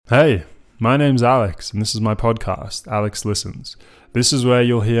Hey, my name's Alex, and this is my podcast, Alex Listens. This is where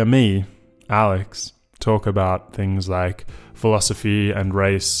you'll hear me, Alex, talk about things like philosophy and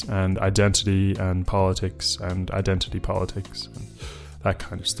race and identity and politics and identity politics and that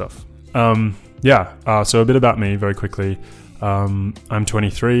kind of stuff. So a bit about me very quickly. I'm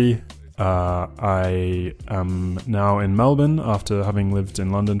 23. I am now in Melbourne after having lived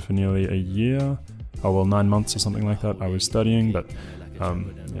in London for nearly a year. 9 months or something like that. I was studying, but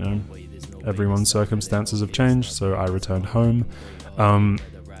everyone's circumstances have changed, so I returned home.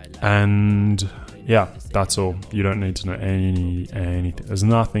 That's all. You don't need to know anything. There's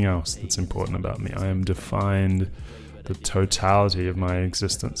nothing else that's important about me. I am defined, the totality of my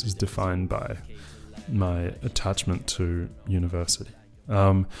existence is defined by my attachment to university.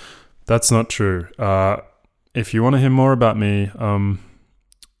 That's not true. If you want to hear more about me,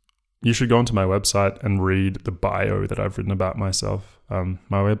 you should go onto my website and read the bio that I've written about myself.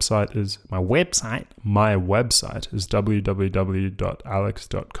 My website is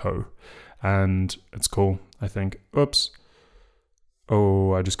www.alex.co, and it's cool, I think. Oops.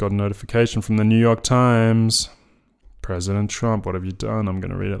 Oh, I just got a notification from the New York Times. President Trump, what have you done? I'm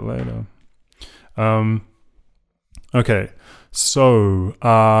going to read it later. Okay, so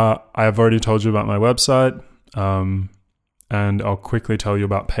I've already told you about my website, and I'll quickly tell you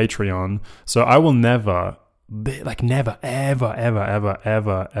about Patreon. So I will never, ever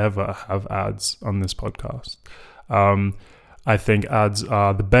have ads on this podcast. I think ads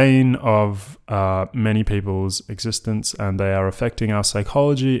are the bane of many people's existence, and they are affecting our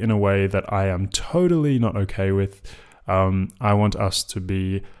psychology in a way that I am totally not okay with. I want us to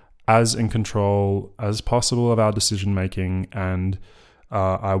be as in control as possible of our decision making, and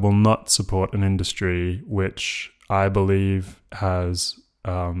I will not support an industry which I believe has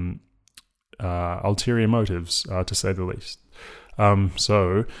ulterior motives, to say the least.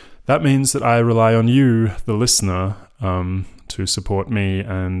 So that means that I rely on you, the listener, to support me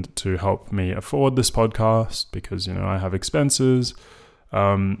and to help me afford this podcast, because, I have expenses,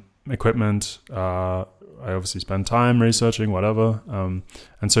 equipment, I obviously spend time researching, whatever.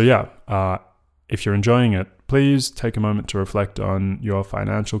 If you're enjoying it, please take a moment to reflect on your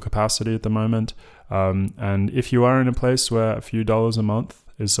financial capacity at the moment. And if you are in a place where a few dollars a month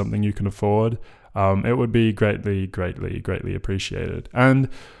is something you can afford, it would be greatly, greatly, greatly appreciated. And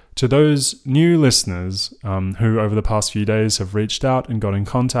to those new listeners who over the past few days have reached out and got in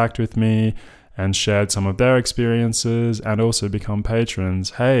contact with me and shared some of their experiences and also become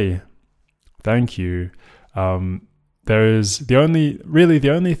patrons, hey, thank you. There is the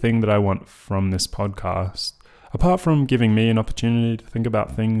only thing that I want from this podcast, apart from giving me an opportunity to think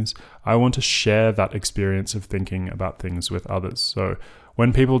about things, I want to share that experience of thinking about things with others. So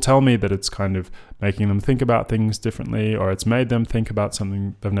when people tell me that it's kind of making them think about things differently, or it's made them think about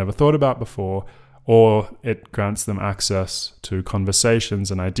something they've never thought about before, or it grants them access to conversations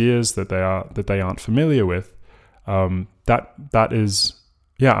and ideas that they aren't familiar with, I'm not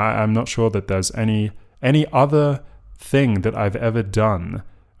sure that there's any other thing that I've ever done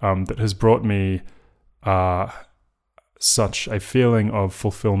that has brought me such a feeling of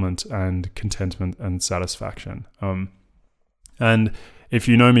fulfillment and contentment and satisfaction. And if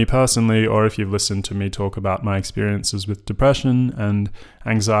you know me personally, or if you've listened to me talk about my experiences with depression and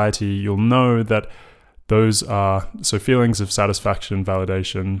anxiety, you'll know that those are, so feelings of satisfaction and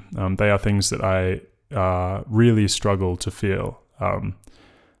validation, they are things that I really struggle to feel. So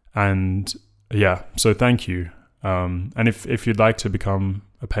thank you. And if you'd like to become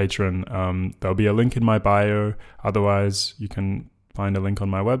a patron, there'll be a link in my bio. Otherwise, you can find a link on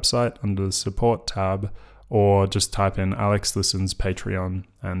my website under the support tab, or just type in Alex Listens Patreon.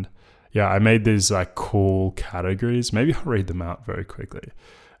 And I made these cool categories. Maybe I'll read them out very quickly.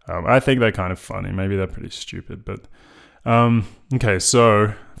 I think they're kind of funny. Maybe they're pretty stupid, but okay.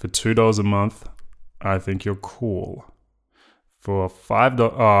 So for $2 a month, I think you're cool. For $5,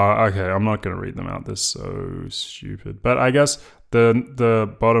 okay, I'm not going to read them out. They're so stupid. But I guess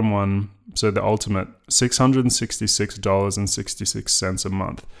the bottom one, so the ultimate, $666.66 a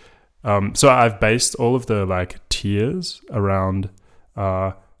month. So I've based all of the tiers around,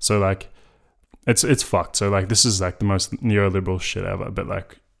 it's fucked. So this is the most neoliberal shit ever. But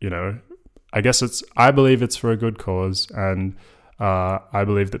I guess I believe it's for a good cause, and I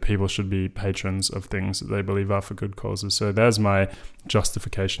believe that people should be patrons of things that they believe are for good causes. So there's my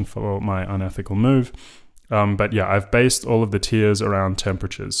justification for my unethical move. I've based all of the tiers around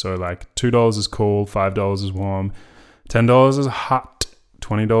temperatures. So $2 is cool, $5 is warm, $10 is hot,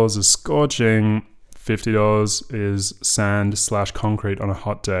 $20 is scorching, $50 is sand/concrete on a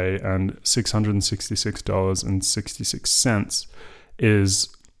hot day, and $666.66 is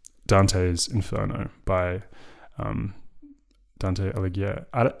Dante's Inferno by Dante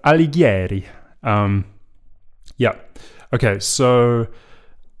Alighieri. Yeah. Okay, so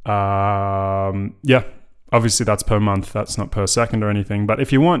yeah, obviously that's per month. That's not per second or anything. But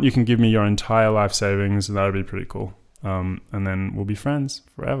if you want, you can give me your entire life savings, and that would be pretty cool. And then we'll be friends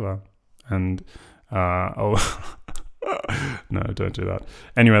forever. And I'll no, don't do that.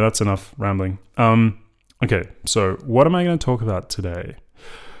 Anyway, that's enough rambling. Okay, so what am I going to talk about today?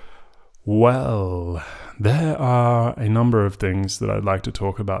 Well, there are a number of things that I'd like to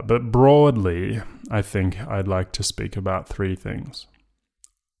talk about, but broadly, I think I'd like to speak about 3 things.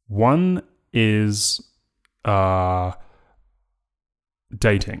 One is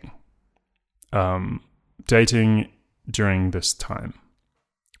dating. Dating during this time.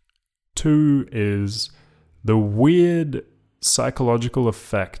 2 is the weird psychological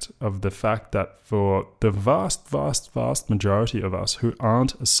effect of the fact that for the vast majority of us who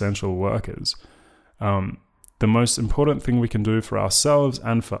aren't essential workers, the most important thing we can do for ourselves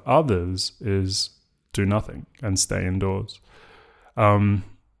and for others is do nothing and stay indoors.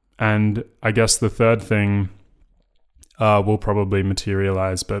 And I guess the third thing will probably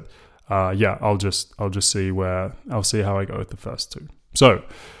materialize, but yeah, I'll just see I'll see how I go with the first 2. So,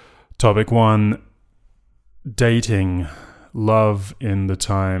 topic 1, dating. Love in the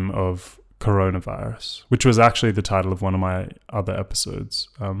time of coronavirus, which was actually the title of one of my other episodes.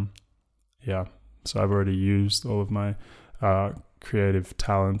 Yeah, so I've already used all of my creative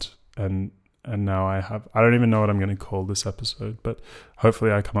talent, and now I don't even know what I'm going to call this episode, but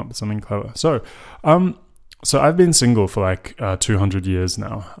hopefully I come up with something clever. So I've been single for like 200 years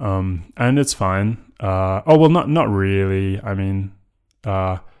now, and it's fine. Not really. I mean,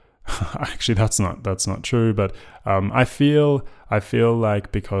 actually, that's not true. But I feel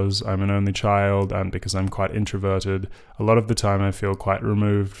like because I'm an only child and because I'm quite introverted, a lot of the time I feel quite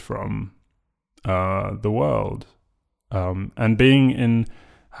removed from the world. And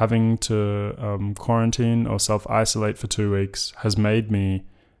having to quarantine or self-isolate for 2 weeks has made me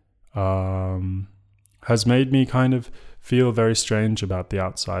kind of feel very strange about the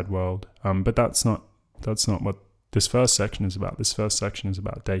outside world. But that's not what this first section is about. This first section is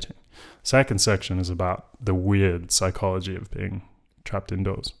about dating. Second section is about the weird psychology of being trapped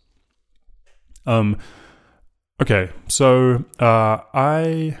indoors. Okay, so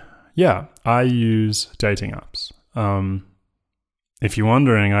I use dating apps. If you're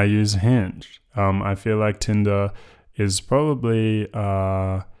wondering, I use Hinge. I feel like Tinder is probably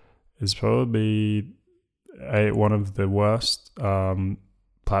one of the worst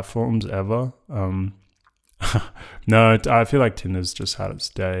platforms ever. No, I feel like Tinder's just had its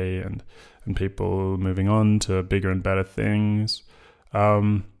day, and people moving on to bigger and better things.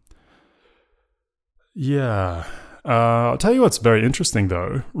 Yeah. I'll tell you what's very interesting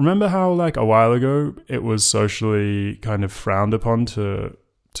though. Remember how like a while ago it was socially kind of frowned upon to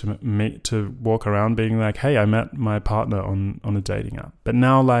walk around being like, hey, I met my partner on a dating app. But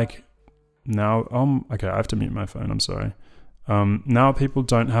now okay, I have to mute my phone, I'm sorry. Now people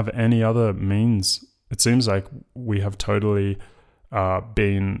don't have any other means. It seems like we have totally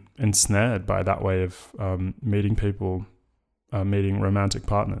been ensnared by that way of meeting people, meeting romantic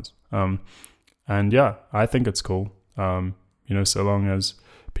partners. And yeah, I think it's cool, so long as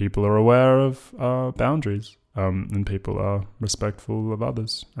people are aware of boundaries, and people are respectful of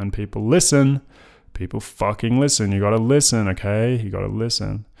others, and people listen. People fucking listen. You gotta listen, okay? You gotta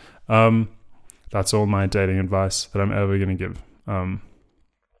listen. That's all my dating advice that I'm ever gonna give.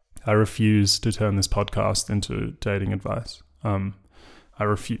 I refuse to turn this podcast into dating advice. I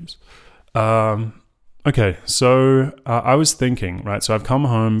refuse. Okay, so I was thinking, right? So I've come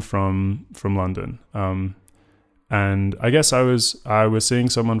home from London, and I guess I was seeing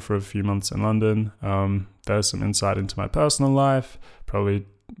someone for a few months in London. There's some insight into my personal life. Probably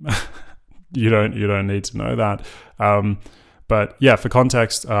you don't need to know that. But yeah, for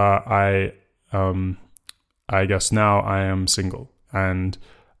context, I guess now I am single, and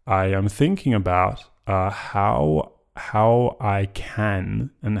I am thinking about how I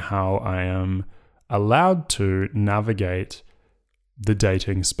can and how I am allowed to navigate the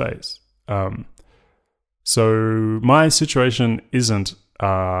dating space. So my situation isn't,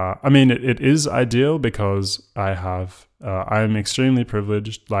 it is ideal because I'm extremely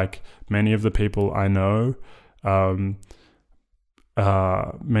privileged, like many of the people I know. Many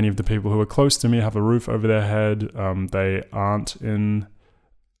of the people who are close to me have a roof over their head. They aren't in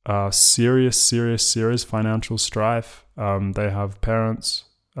serious financial strife. They have parents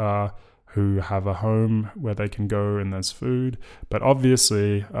who have a home where they can go and there's food. But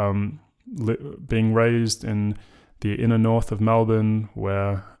obviously, being raised in the inner north of Melbourne,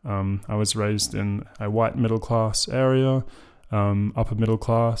 where I was raised in a white middle class area, upper middle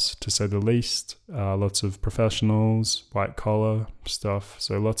class to say the least. Lots of professionals, white collar stuff.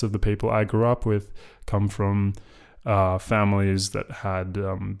 So lots of the people I grew up with come from families that had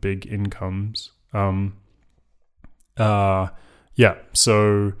big incomes.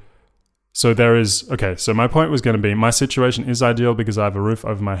 So there is, okay, so my point was going to be, my situation is ideal because I have a roof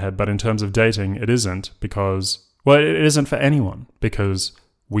over my head, but in terms of dating, it isn't because, well, it isn't for anyone, because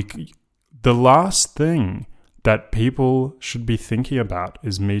the last thing that people should be thinking about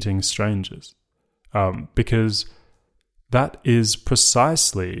is meeting strangers, because that is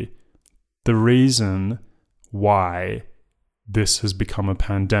precisely the reason why this has become a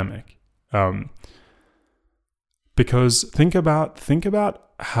pandemic. Because think about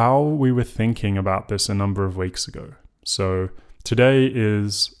how we were thinking about this a number of weeks ago. So today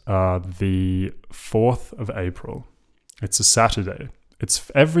is the 4th of April. It's a Saturday.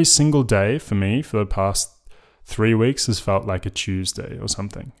 It's every single day for me for the past 3 weeks has felt like a Tuesday or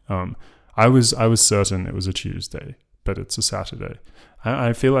something. I was certain it was a Tuesday, but it's a Saturday.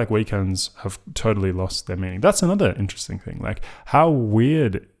 I feel like weekends have totally lost their meaning. That's another interesting thing. Like, how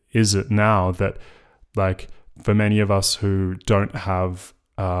weird is it now that, like, for many of us who don't have,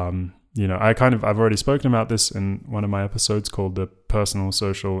 I've already spoken about this in one of my episodes called the personal,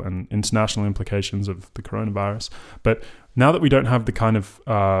 social, and international implications of the coronavirus. But now that we don't have the kind of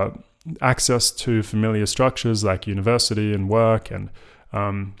access to familiar structures like university and work and,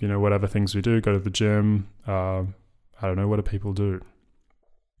 whatever things we do, go to the gym, I don't know, what do people do?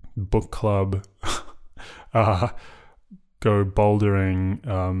 Book club, go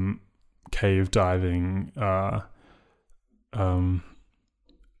bouldering, cave diving,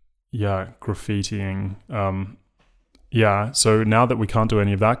 graffitiing. So now that we can't do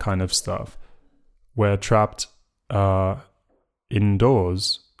any of that kind of stuff, we're trapped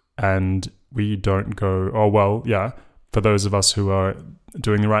indoors, and we don't go, for those of us who are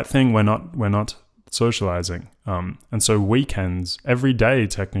doing the right thing, we're not socializing. And so weekends, every day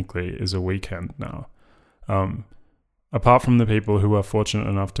technically is a weekend now. Apart from the people who are fortunate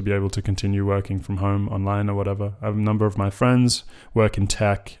enough to be able to continue working from home online or whatever. I have a number of my friends work in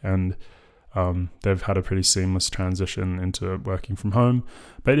tech, and they've had a pretty seamless transition into working from home.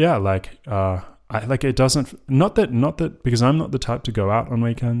 But yeah, it doesn't, not that because I'm not the type to go out on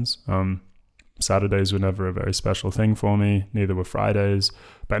weekends. Saturdays were never a very special thing for me, neither were Fridays.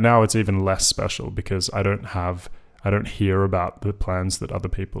 But now it's even less special because I don't hear about the plans that other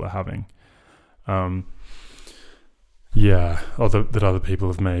people are having. That other people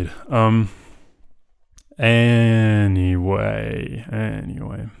have made. Anyway,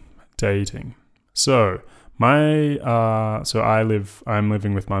 dating. So I'm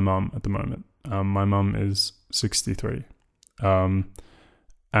living with my mum at the moment. My mum is 63.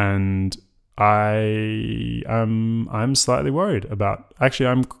 And I'm slightly worried about, I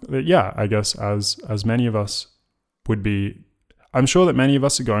guess as many of us would be, I'm sure that many of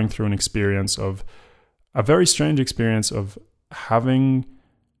us are going through an experience of a very strange experience of having,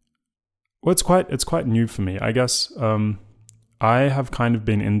 well, it's quite new for me. I guess I have kind of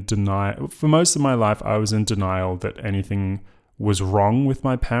been in denial. For most of my life, I was in denial that anything was wrong with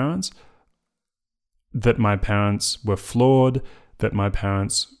my parents, that my parents were flawed, that my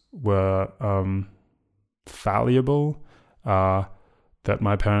parents were fallible, that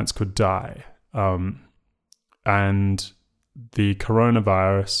my parents could die. And the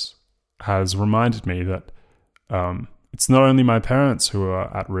coronavirus has reminded me that it's not only my parents who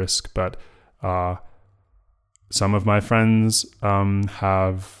are at risk, but some of my friends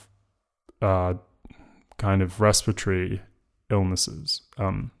have kind of respiratory illnesses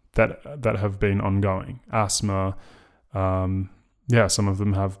that have been ongoing. Asthma, some of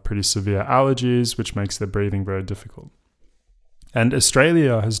them have pretty severe allergies, which makes their breathing very difficult. And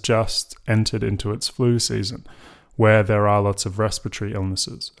Australia has just entered into its flu season, where there are lots of respiratory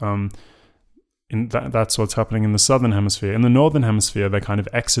illnesses. That's what's happening in the southern hemisphere. In the northern hemisphere, they're kind of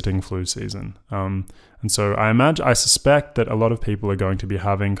exiting flu season. And so I suspect that a lot of people are going to be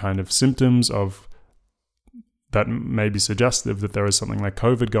having kind of symptoms of that may be suggestive that there is something like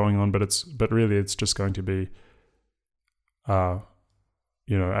COVID going on, but really it's just going to be, a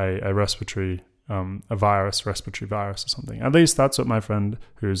respiratory, respiratory virus or something. At least that's what my friend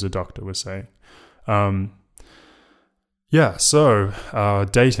who's a doctor was saying. Dating.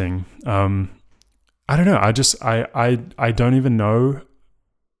 I don't know. I don't even know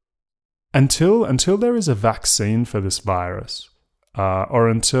until there is a vaccine for this virus, or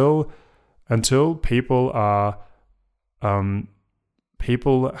until people are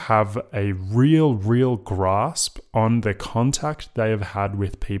people have a real grasp on the contact they have had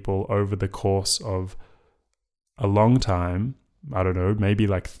with people over the course of a long time. I don't know, maybe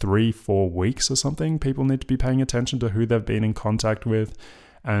like 3-4 weeks or something. People need to be paying attention to who they've been in contact with.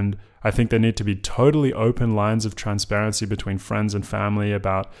 And I think there need to be totally open lines of transparency between friends and family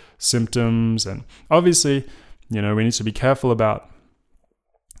about symptoms. And obviously, we need to be careful about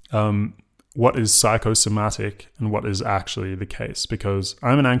what is psychosomatic and what is actually the case, because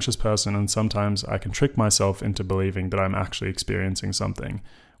I'm an anxious person and sometimes I can trick myself into believing that I'm actually experiencing something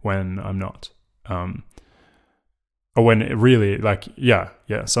when I'm not. Or when it really,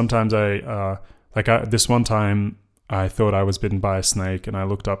 sometimes this one time I thought I was bitten by a snake, and I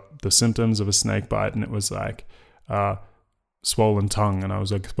looked up the symptoms of a snake bite, and it was like swollen tongue, and I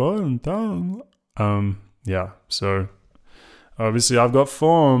was like, swollen tongue? So obviously I've got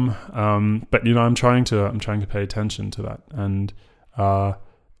form, but I'm trying to pay attention to that, and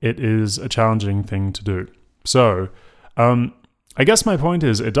it is a challenging thing to do. So I guess my point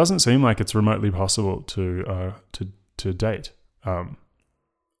is, it doesn't seem like it's remotely possible to date.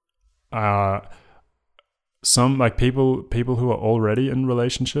 Some like people who are already in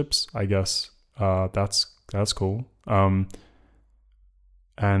relationships, I guess that's cool.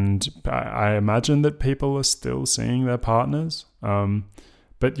 And I imagine that people are still seeing their partners.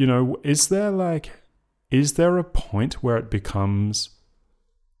 But is there a point where it becomes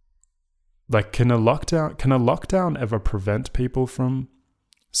like, can a lockdown ever prevent people from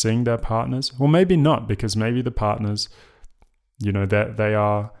seeing their partners? Well, maybe not, because maybe the partners, they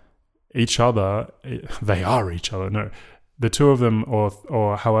are each other. They are each other. No, the two of them,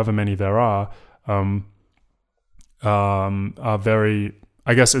 or however many there are very.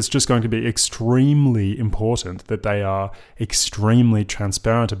 I guess it's just going to be extremely important that they are extremely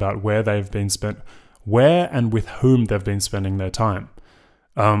transparent about where and with whom they've been spending their time.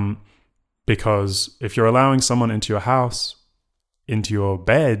 Because if you're allowing someone into your house, into your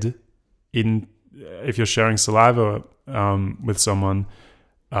bed, if you're sharing saliva with someone,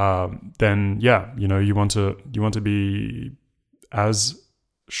 then you want to be as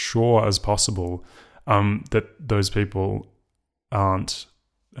sure as possible that those people aren't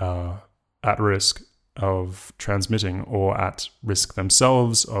at risk of transmitting, or at risk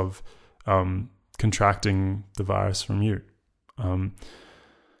themselves of contracting the virus from you. I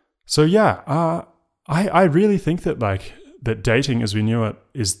really think that that dating as we knew it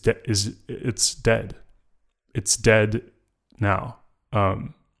it's dead. It's dead now.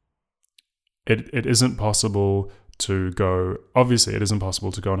 It isn't possible to go. Obviously, it isn't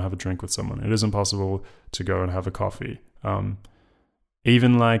possible to go and have a drink with someone. It isn't possible to go and have a coffee.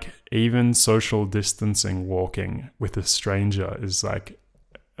 Even social distancing, walking with a stranger is like,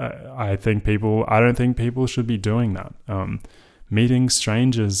 I don't think people should be doing that. Meeting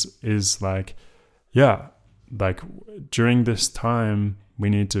strangers is like during this time, we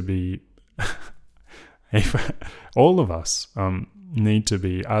need to be, all of us need to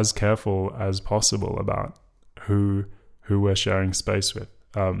be as careful as possible about who we're sharing space with.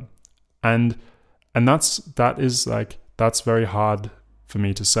 And that's very hard for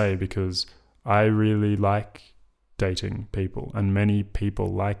me to say, because I really like dating people, and many people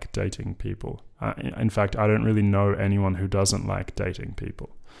like dating people. In fact, I don't really know anyone who doesn't like dating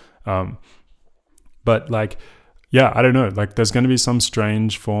people. But I don't know. There's going to be some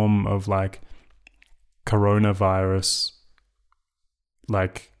strange form of coronavirus,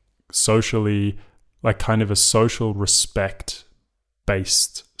 socially, kind of a social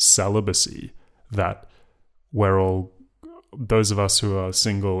respect-based celibacy that those of us who are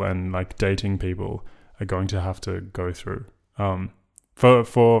single and dating people are going to have to go through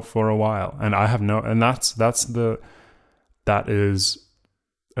for a while. And I have that is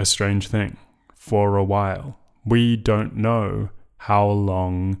a strange thing. For a while, we don't know how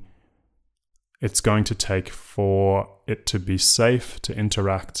long it's going to take for it to be safe to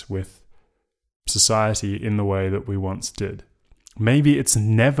interact with society in the way that we once did. Maybe it's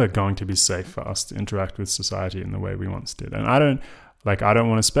never going to be safe for us to interact with society in the way we once did. And I don't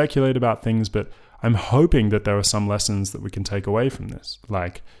want to speculate about things, but I'm hoping that there are some lessons that we can take away from this.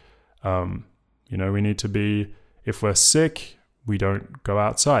 We need to be, if we're sick, we don't go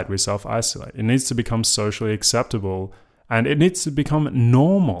outside, we self-isolate. It needs to become socially acceptable, and it needs to become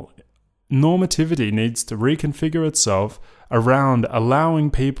normal. Normativity needs to reconfigure itself around allowing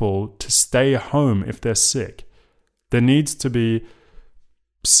people to stay home if they're sick. There needs to be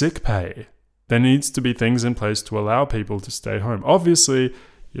sick pay. There needs to be things in place to allow people to stay home. Obviously,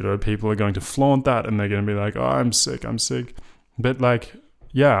 people are going to flaunt that, and they're going to be like, oh, I'm sick. But I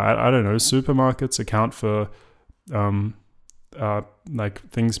don't know, supermarkets account for like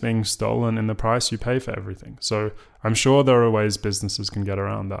things being stolen in the price you pay for everything. So I'm sure there are ways businesses can get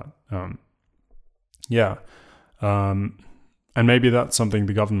around that. And maybe that's something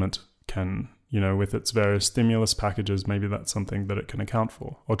the government can, with its various stimulus packages, maybe that's something that it can account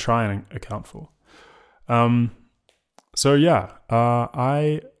for or try and account for.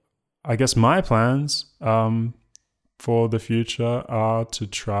 I guess my plans for the future are to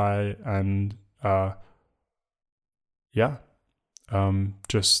try and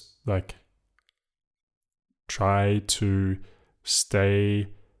just like try to stay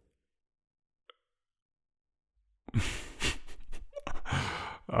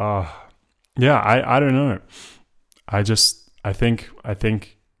I don't know. I think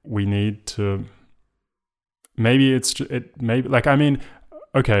we need to,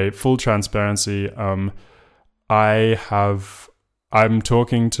 okay, full transparency. I'm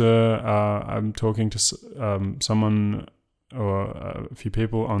talking to someone or a few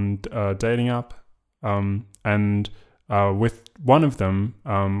people on a dating app, and with one of them,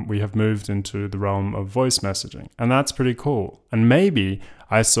 we have moved into the realm of voice messaging, and that's pretty cool. And maybe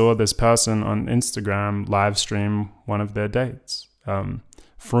I saw this person on Instagram live stream one of their dates.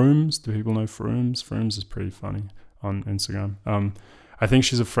 Frooms, do people know Frooms? Frooms is pretty funny on Instagram. I think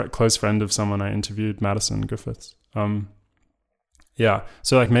she's a close friend of someone I interviewed, Madison Griffiths. So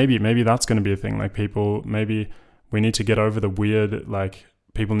like maybe that's going to be a thing. Like maybe we need to get over the weird, like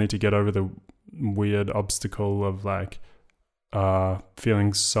people need to get over the weird obstacle of like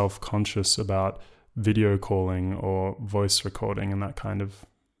feeling self-conscious about video calling or voice recording and that kind of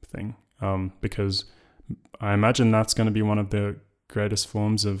thing. Because I imagine that's going to be one of the greatest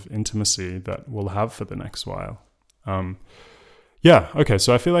forms of intimacy that we'll have for the next while. Okay,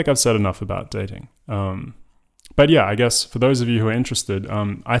 so I feel like I've said enough about dating. But yeah, I guess for those of you who are interested,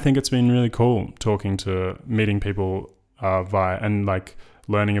 I think it's been really cool meeting people via and like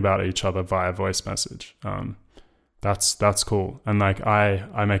learning about each other via voice message. That's cool. And like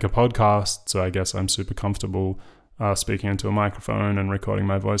I make a podcast, so I guess I'm super comfortable speaking into a microphone and recording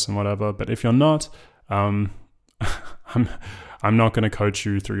my voice and whatever. But if you're not, I'm not going to coach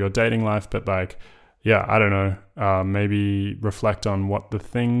you through your dating life, but like, yeah, I don't know, maybe reflect on the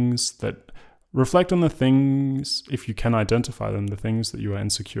things, if you can identify them, the things that you are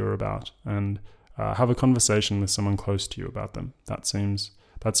insecure about, and have a conversation with someone close to you about them. That's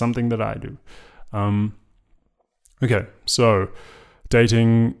something that I do. Okay, so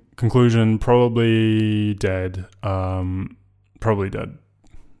dating conclusion, probably dead. Probably dead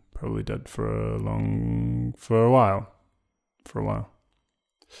for a while.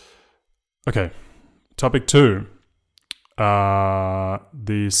 Okay. Topic 2,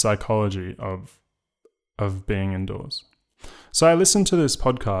 the psychology of being indoors. So I listened to this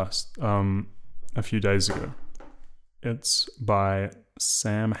podcast a few days ago. It's by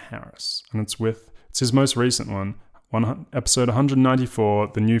Sam Harris, and it's his most recent one, episode 194,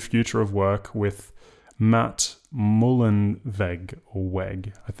 The New Future of Work, with Matt Mullenweg, or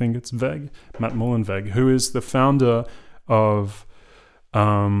Weg, I think it's Weg, Matt Mullenweg, who is the founder of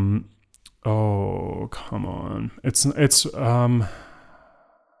oh, come on. It's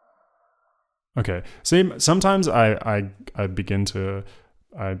okay. See, sometimes I begin to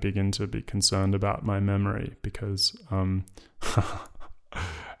be concerned about my memory because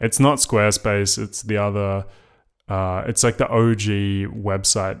it's not Squarespace, it's the other it's like the OG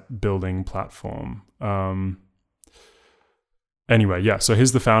website building platform. Anyway, yeah, so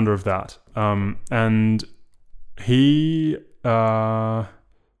he's the founder of that. And he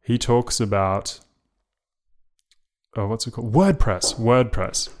talks about, what's it called?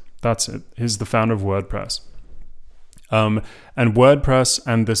 WordPress. That's it. He's the founder of WordPress. And WordPress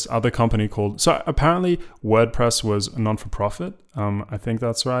and this other company so apparently WordPress was a non-for-profit. I think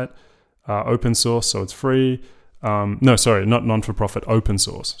that's right. Open source, so it's free. No, sorry, not non-for-profit, open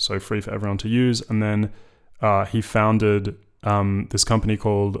source. So free for everyone to use. And then he founded this company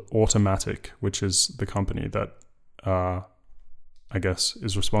called Automattic, which is the company that I guess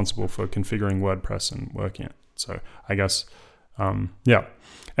is responsible for configuring WordPress and working it. So I guess, yeah.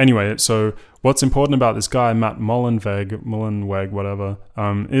 Anyway, so what's important about this guy, Matt Mullenweg, whatever,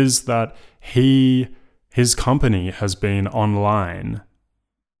 is that his company has been online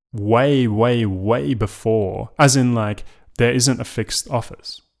way, way, way before, as in like there isn't a fixed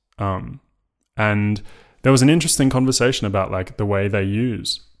office. And there was an interesting conversation about like the way they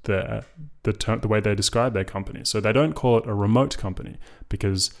use the way they describe their company. So they don't call it a remote company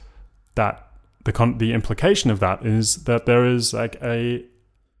because that the implication of that is that there is like a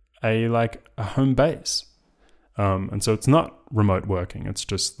home base. And so it's not remote working. It's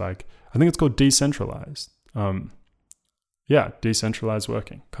just like, I think it's called decentralized. decentralized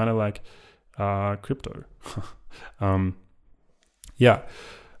working, kind of like crypto. Yeah,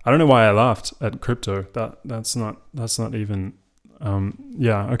 I don't know why I laughed at crypto. That's not even.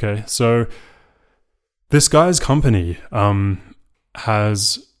 Okay. So this guy's company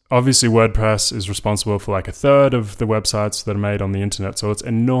has, obviously WordPress is responsible for like a third of the websites that are made on the internet. So it's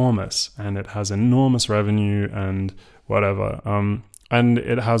enormous, and it has enormous revenue and whatever. And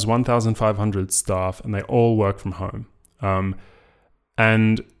it has 1,500 staff, and they all work from home.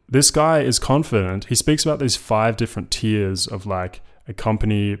 And this guy is confident. He speaks about these 5 different tiers of like a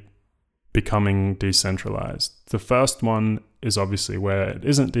company becoming decentralized. The first one is obviously where it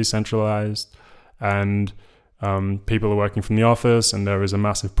isn't decentralized, and people are working from the office, and there is a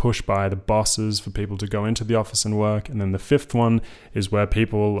massive push by the bosses for people to go into the office and work. And then the 5th one is where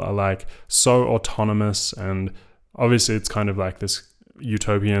people are like so autonomous, and obviously it's kind of like this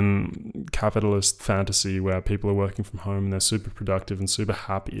utopian capitalist fantasy where people are working from home and they're super productive and super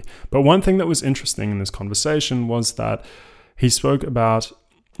happy. But one thing that was interesting in this conversation was that he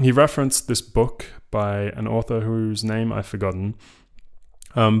referenced this book by an author whose name I've forgotten,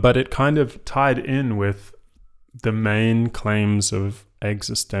 but it kind of tied in with the main claims of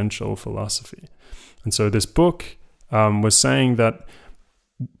existential philosophy. And so this book was saying that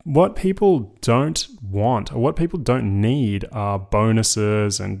what people don't want or what people don't need are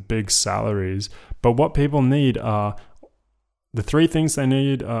bonuses and big salaries, but what people need are the 3 things they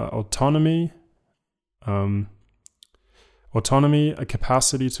need are autonomy, a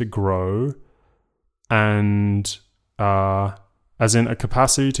capacity to grow, and as in a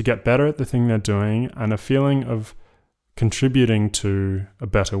capacity to get better at the thing they're doing, and a feeling of contributing to a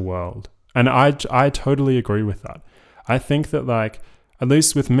better world. And I totally agree with that. I think that, like, at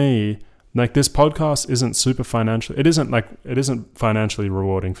least with me, like, this podcast isn't super financial. It isn't financially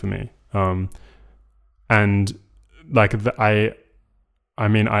rewarding for me. And like I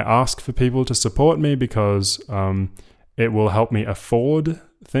ask for people to support me because it will help me afford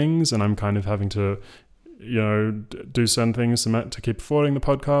things, and I'm kind of having to, do certain things to keep affording the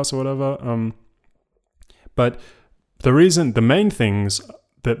podcast or whatever. But the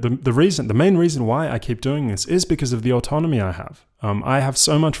main reason why I keep doing this is because of the autonomy I have. I have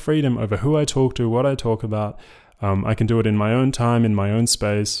so much freedom over who I talk to, what I talk about. I can do it in my own time, in my own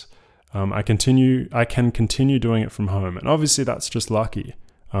space. I can continue doing it from home. And obviously that's just lucky.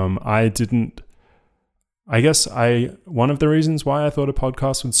 One of the reasons why I thought a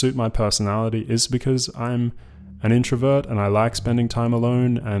podcast would suit my personality is because I'm an introvert and I like spending time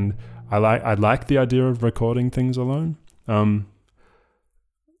alone, and I like the idea of recording things alone. And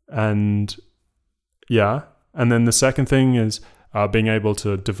then the second thing is being able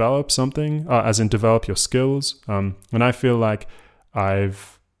to develop something, as in develop your skills. And I feel like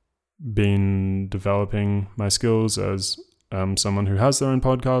I've been developing my skills as someone who has their own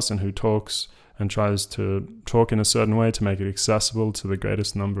podcast and who talks and tries to talk in a certain way to make it accessible to the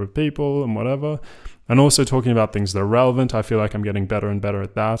greatest number of people and whatever. And also talking about things that are relevant. I feel like I'm getting better and better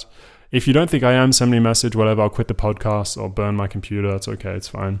at that. If you don't think I am, send me a message, whatever. I'll quit the podcast or burn my computer. It's okay. It's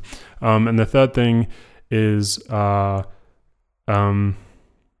fine. And the third thing is, so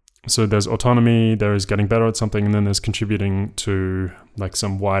there's autonomy, there is getting better at something, and then there's contributing to like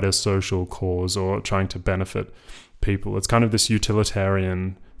some wider social cause or trying to benefit people. It's kind of this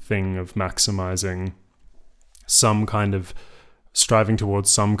utilitarian thing of maximizing some kind of, striving towards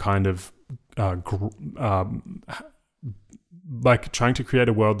some kind of like trying to create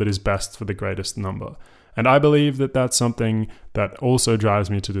a world that is best for the greatest number. And I believe that that's something that also drives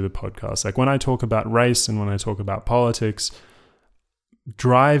me to do the podcast. Like when I talk about race and when I talk about politics,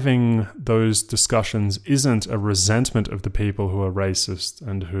 driving those discussions isn't a resentment of the people who are racist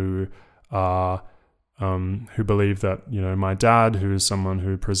and who are who believe that, my dad, who is someone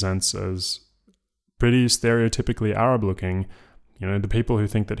who presents as pretty stereotypically Arab looking, the people who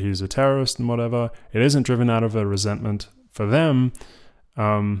think that he's a terrorist and whatever, it isn't driven out of a resentment for them,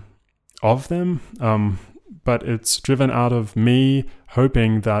 of them, but it's driven out of me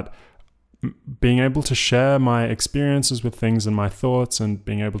hoping that being able to share my experiences with things and my thoughts and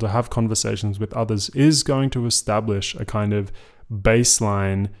being able to have conversations with others is going to establish a kind of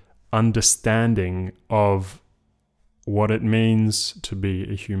baseline understanding of what it means to be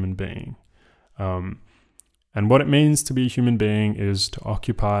a human being. And what it means to be a human being is to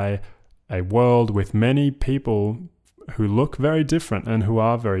occupy a world with many people who look very different and who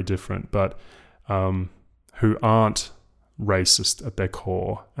are very different, but who aren't racist at their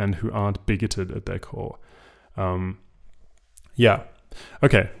core and who aren't bigoted at their core.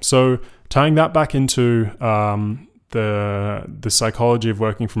 Okay, so tying that back into the psychology of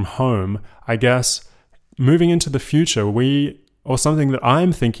working from home, I guess moving into the future, or something that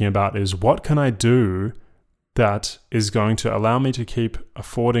I'm thinking about is, what can I do that is going to allow me to keep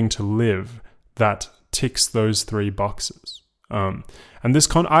affording to live that ticks those 3 boxes? And this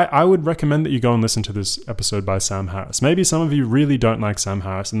I would recommend that you go and listen to this episode by Sam Harris. Maybe some of you really don't like Sam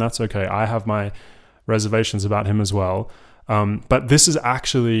Harris, and that's okay. I have my reservations about him as well. But this is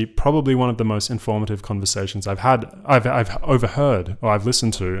actually probably one of the most informative conversations I've overheard, or I've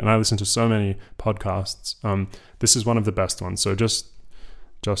listened to, and I listen to so many podcasts. This is one of the best ones. So just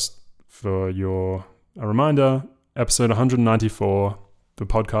for a reminder, episode 194, the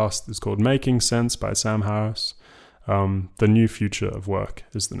podcast is called Making Sense by Sam Harris. The New Future of Work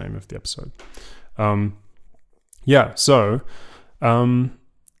is the name of the episode. I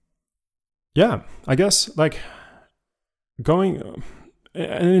guess like going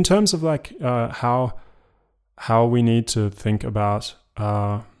in terms of like how we need to think about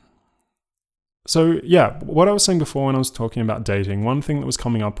what I was saying before when I was talking about dating, one thing that was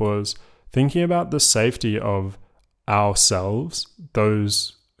coming up was thinking about the safety of ourselves,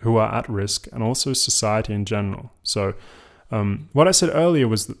 those who are at risk, and also society in general. So what I said earlier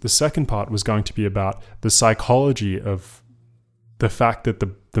was that the second part was going to be about the psychology of the fact that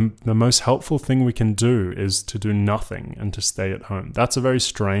the most helpful thing we can do is to do nothing and to stay at home. That's a very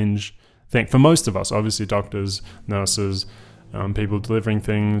strange thing for most of us. Obviously, doctors, nurses, people delivering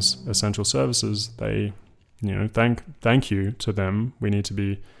things, essential services, they, thank you to them.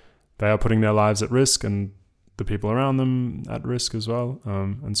 They are putting their lives at risk, and the people around them at risk as well.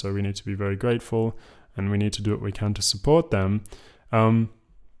 And so we need to be very grateful, and we need to do what we can to support them.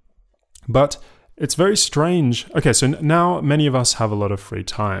 But it's very strange. Okay, so now many of us have a lot of free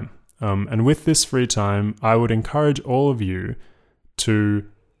time. And with this free time, I would encourage all of you to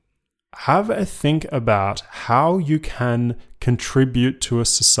have a think about how you can contribute to a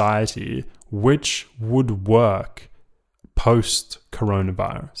society which would work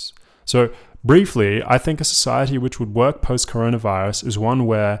post-coronavirus. So briefly, I think a society which would work post-coronavirus is one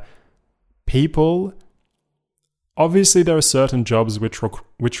where people... Obviously, there are certain jobs which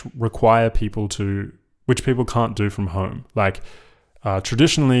require which people can't do from home. Like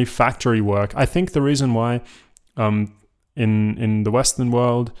traditionally, factory work. I think the reason why in the Western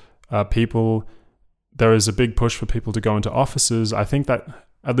world, there is a big push for people to go into offices. I think that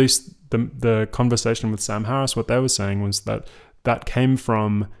at least the conversation with Sam Harris, what they were saying was that came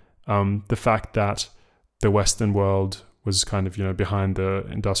from the fact that the Western world was kind of, behind the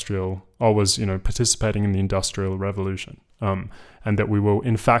industrial, or was, participating in the industrial revolution. And that we were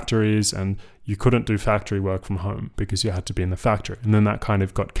in factories and you couldn't do factory work from home because you had to be in the factory. And then that kind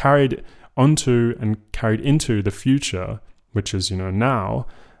of got carried onto and carried into the future, which is, now,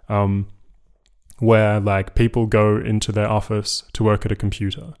 where like people go into their office to work at a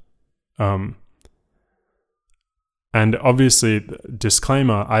computer. And obviously,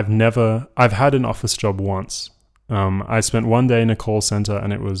 disclaimer, I've had an office job once. I spent one day in a call center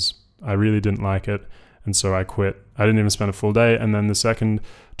and I really didn't like it. And so I quit. I didn't even spend a full day. And then the second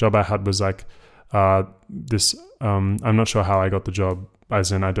job I had was like this, I'm not sure how I got the job,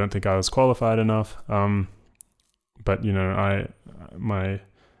 as in I don't think I was qualified enough. But I'm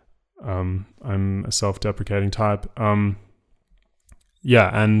a self-deprecating type.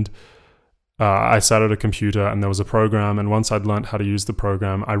 I sat at a computer and there was a program, and once I'd learned how to use the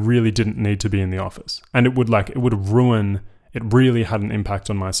program, I really didn't need to be in the office. And it really had an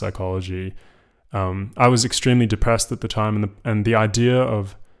impact on my psychology. I was extremely depressed at the time, and the idea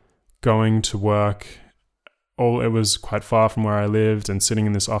of going to work, it was quite far from where I lived, and sitting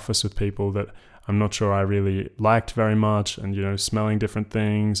in this office with people that I'm not sure I really liked very much, and, smelling different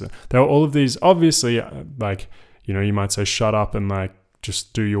things. There were all of these, obviously, you might say, shut up and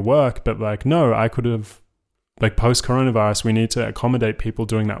just do your work. But no, I could have, post-coronavirus, we need to accommodate people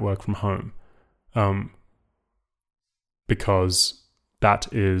doing that work from home. Because that's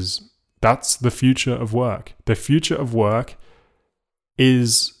the future of work. The future of work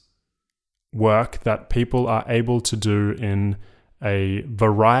is work that people are able to do in a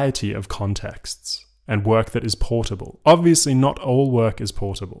variety of contexts, and work that is portable. Obviously, not all work is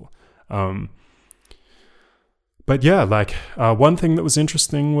portable. But yeah, one thing that was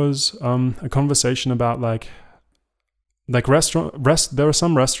interesting was a conversation about there are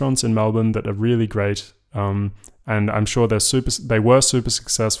some restaurants in Melbourne that are really great, and I'm sure they were super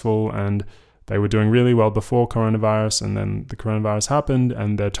successful, and they were doing really well before coronavirus, and then the coronavirus happened,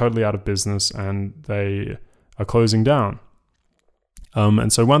 and they're totally out of business, and they are closing down.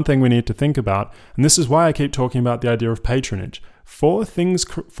 And so one thing we need to think about, and this is why I keep talking about the idea of patronage, for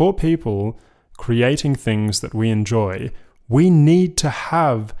people creating things that we enjoy, we need to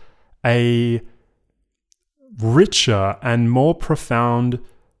have a richer and more profound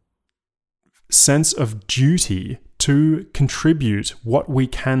sense of duty to contribute what we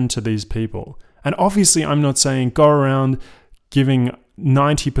can to these people. And obviously, I'm not saying go around giving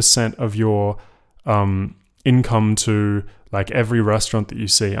 90% of your income to like every restaurant that you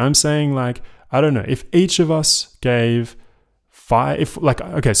see. I'm saying like, I don't know, if each of us gave so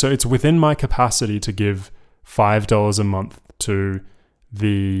it's within my capacity to give $5 a month to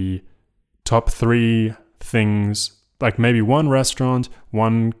the top 3 things, like maybe one restaurant,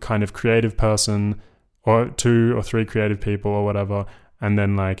 one kind of creative person, or 2 or 3 creative people or whatever, and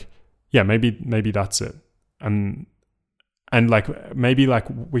then like, yeah, maybe that's it. And like maybe like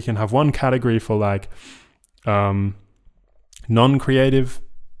we can have one category for like non-creative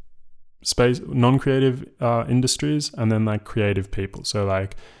industries, and then like creative people, so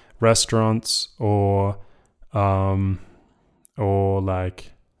like restaurants or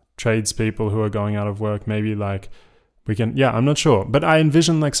like tradespeople who are going out of work. Maybe like we can, I'm not sure, but I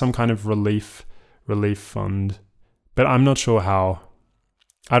envision like some kind of relief fund, but I'm not sure how.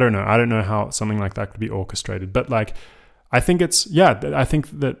 I don't know how something like that could be orchestrated, but like I think I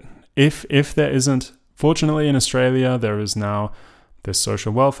think that if there isn't, fortunately in Australia there is now this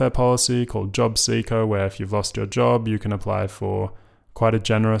social welfare policy called Job Seeker, where if you've lost your job, you can apply for quite a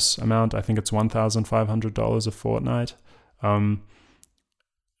generous amount. I think it's $1,500 a fortnight. And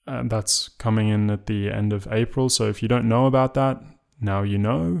that's coming in at the end of April. So if you don't know about that, now you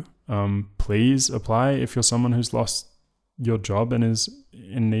know. Please apply if you're someone who's lost your job and is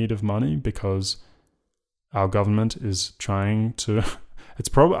in need of money, because our government is trying to... It's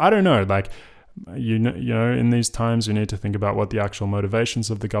probably... I don't know, like... You know, in these times, you need to think about what the actual motivations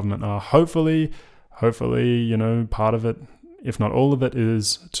of the government are. Hopefully, you know, part of it, if not all of it,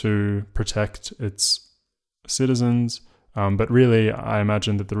 is to protect its citizens. But really, I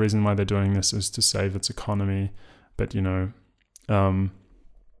imagine that the reason why they're doing this is to save its economy. But, you know,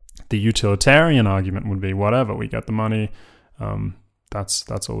 the utilitarian argument would be whatever, we get the money.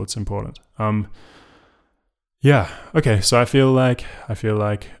 That's all that's important. Yeah. Okay. So I feel like.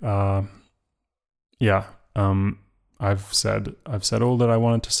 I've said all that I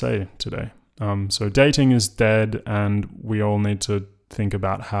wanted to say today. So dating is dead, and we all need to think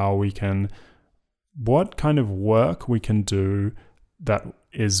about what kind of work we can do that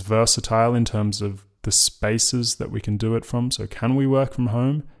is versatile in terms of the spaces that we can do it from. So can we work from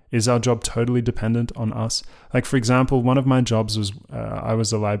home? Is our job totally dependent on us? Like, for example, one of my jobs was I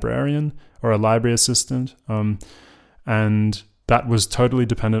was a librarian or a library assistant, and that was totally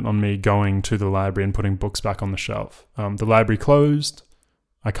dependent on me going to the library and putting books back on the shelf. The library closed.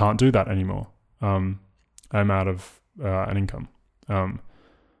 I can't do that anymore. I'm out of an income. And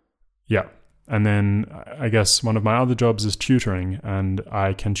then I guess one of my other jobs is tutoring, and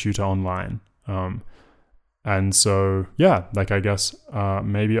I can tutor online. And so, I guess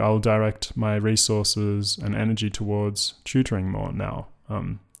maybe I'll direct my resources and energy towards tutoring more now.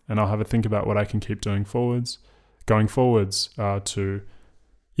 And I'll have a think about what I can keep doing going forwards but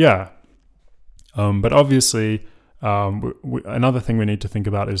obviously another thing we need to think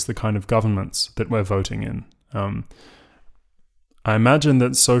about is the kind of governments that we're voting in. I imagine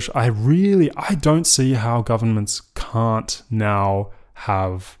that I don't see how governments can't now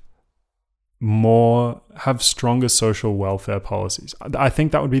have stronger social welfare policies. I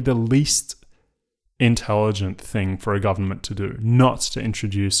think that would be the least intelligent thing for a government to do, not to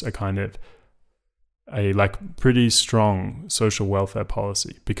introduce a kind of a pretty strong social welfare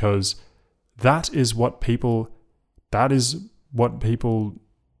policy, because that is what people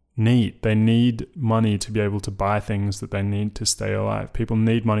need. They need money to be able to buy things that they need to stay alive. People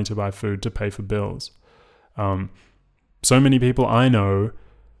need money to buy food, to pay for bills. So many people I know,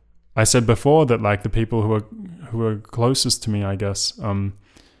 I said before that the people who are closest to me, I guess,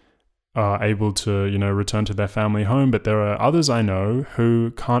 are able to, return to their family home, but there are others I know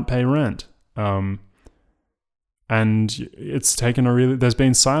who can't pay rent. And it's taken there's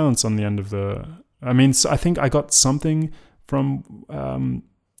been silence on the end of I think I got something from,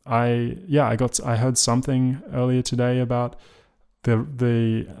 I heard something earlier today about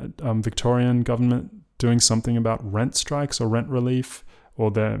the Victorian government doing something about rent strikes or rent relief, or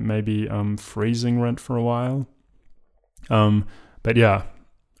they're maybe freezing rent for a while. But yeah,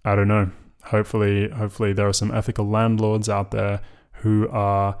 I don't know. Hopefully there are some ethical landlords out there who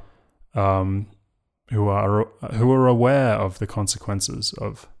are aware of the consequences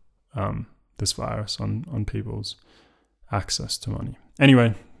of this virus on people's access to money.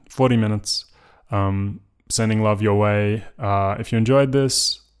 Anyway, 40 minutes. Sending love your way. If you enjoyed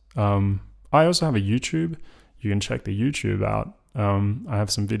this, I also have a YouTube. You can check the YouTube out. I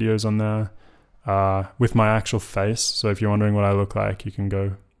have some videos on there. with my actual face. So if you're wondering what I look like, you can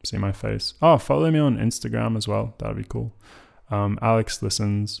go see my face. Oh, follow me on Instagram as well. That'd be cool. Alex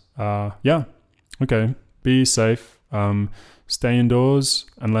Listens. Yeah. Okay. Be safe. Stay indoors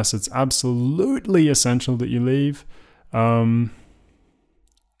unless it's absolutely essential that you leave.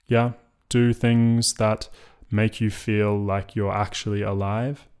 Yeah. Do things that make you feel like you're actually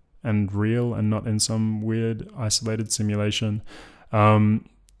alive and real and not in some weird isolated simulation.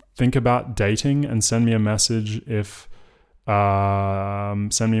 Think about dating and send me a message if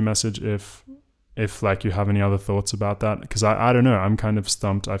like you have any other thoughts about that, because I don't know, I'm kind of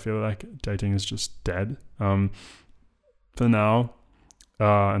stumped. I feel like dating is just dead for now,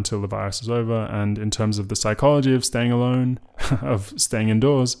 until the virus is over. And in terms of the psychology of staying alone, of staying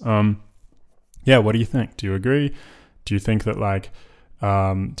indoors, yeah, what do you think? Do you agree? Do you think that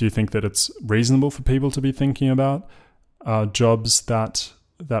it's reasonable for people to be thinking about jobs that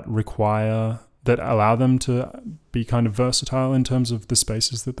allow them to be kind of versatile in terms of the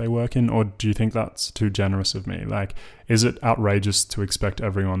spaces that they work in? Or do you think that's too generous of me? Like, is it outrageous to expect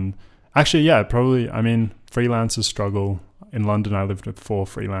everyone? Actually, yeah, probably. I mean, freelancers struggle. In London, I lived with 4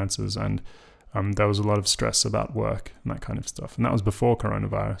 freelancers, and there was a lot of stress about work and that kind of stuff. And that was before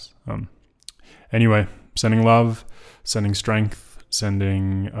coronavirus. Anyway, sending love, sending strength,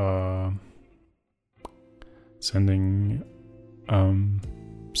 sending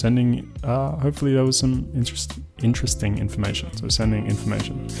hopefully there was some interesting information. So sending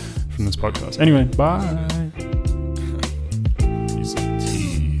information from this podcast. Anyway, bye.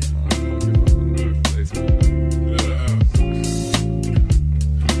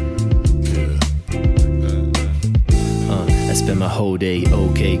 Spend my whole day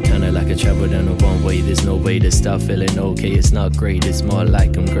okay, kinda like I traveled down the wrong way. There's no way to stop feeling okay. It's not great, it's more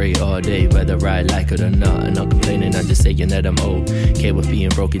like I'm great all day, whether I like it or not. I'm not complaining, I'm just saying that I'm okay with being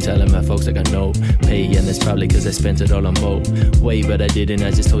broke. Telling my folks I got no pay, and it's probably cause I spent it all on mo way, but I didn't. I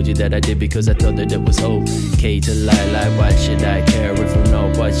just told you that I did because I thought that it was okay to lie. Why should I care if I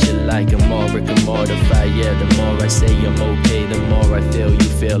know what you like? I'm more Rick and mortified, yeah. The more I say I'm okay, the more I feel you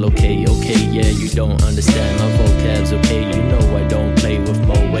feel okay, yeah. You don't understand my vocab's okay. You know I don't play with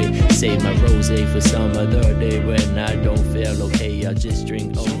Moet. Save my rosé for some other day when I don't feel okay. I just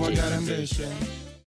drink OJ.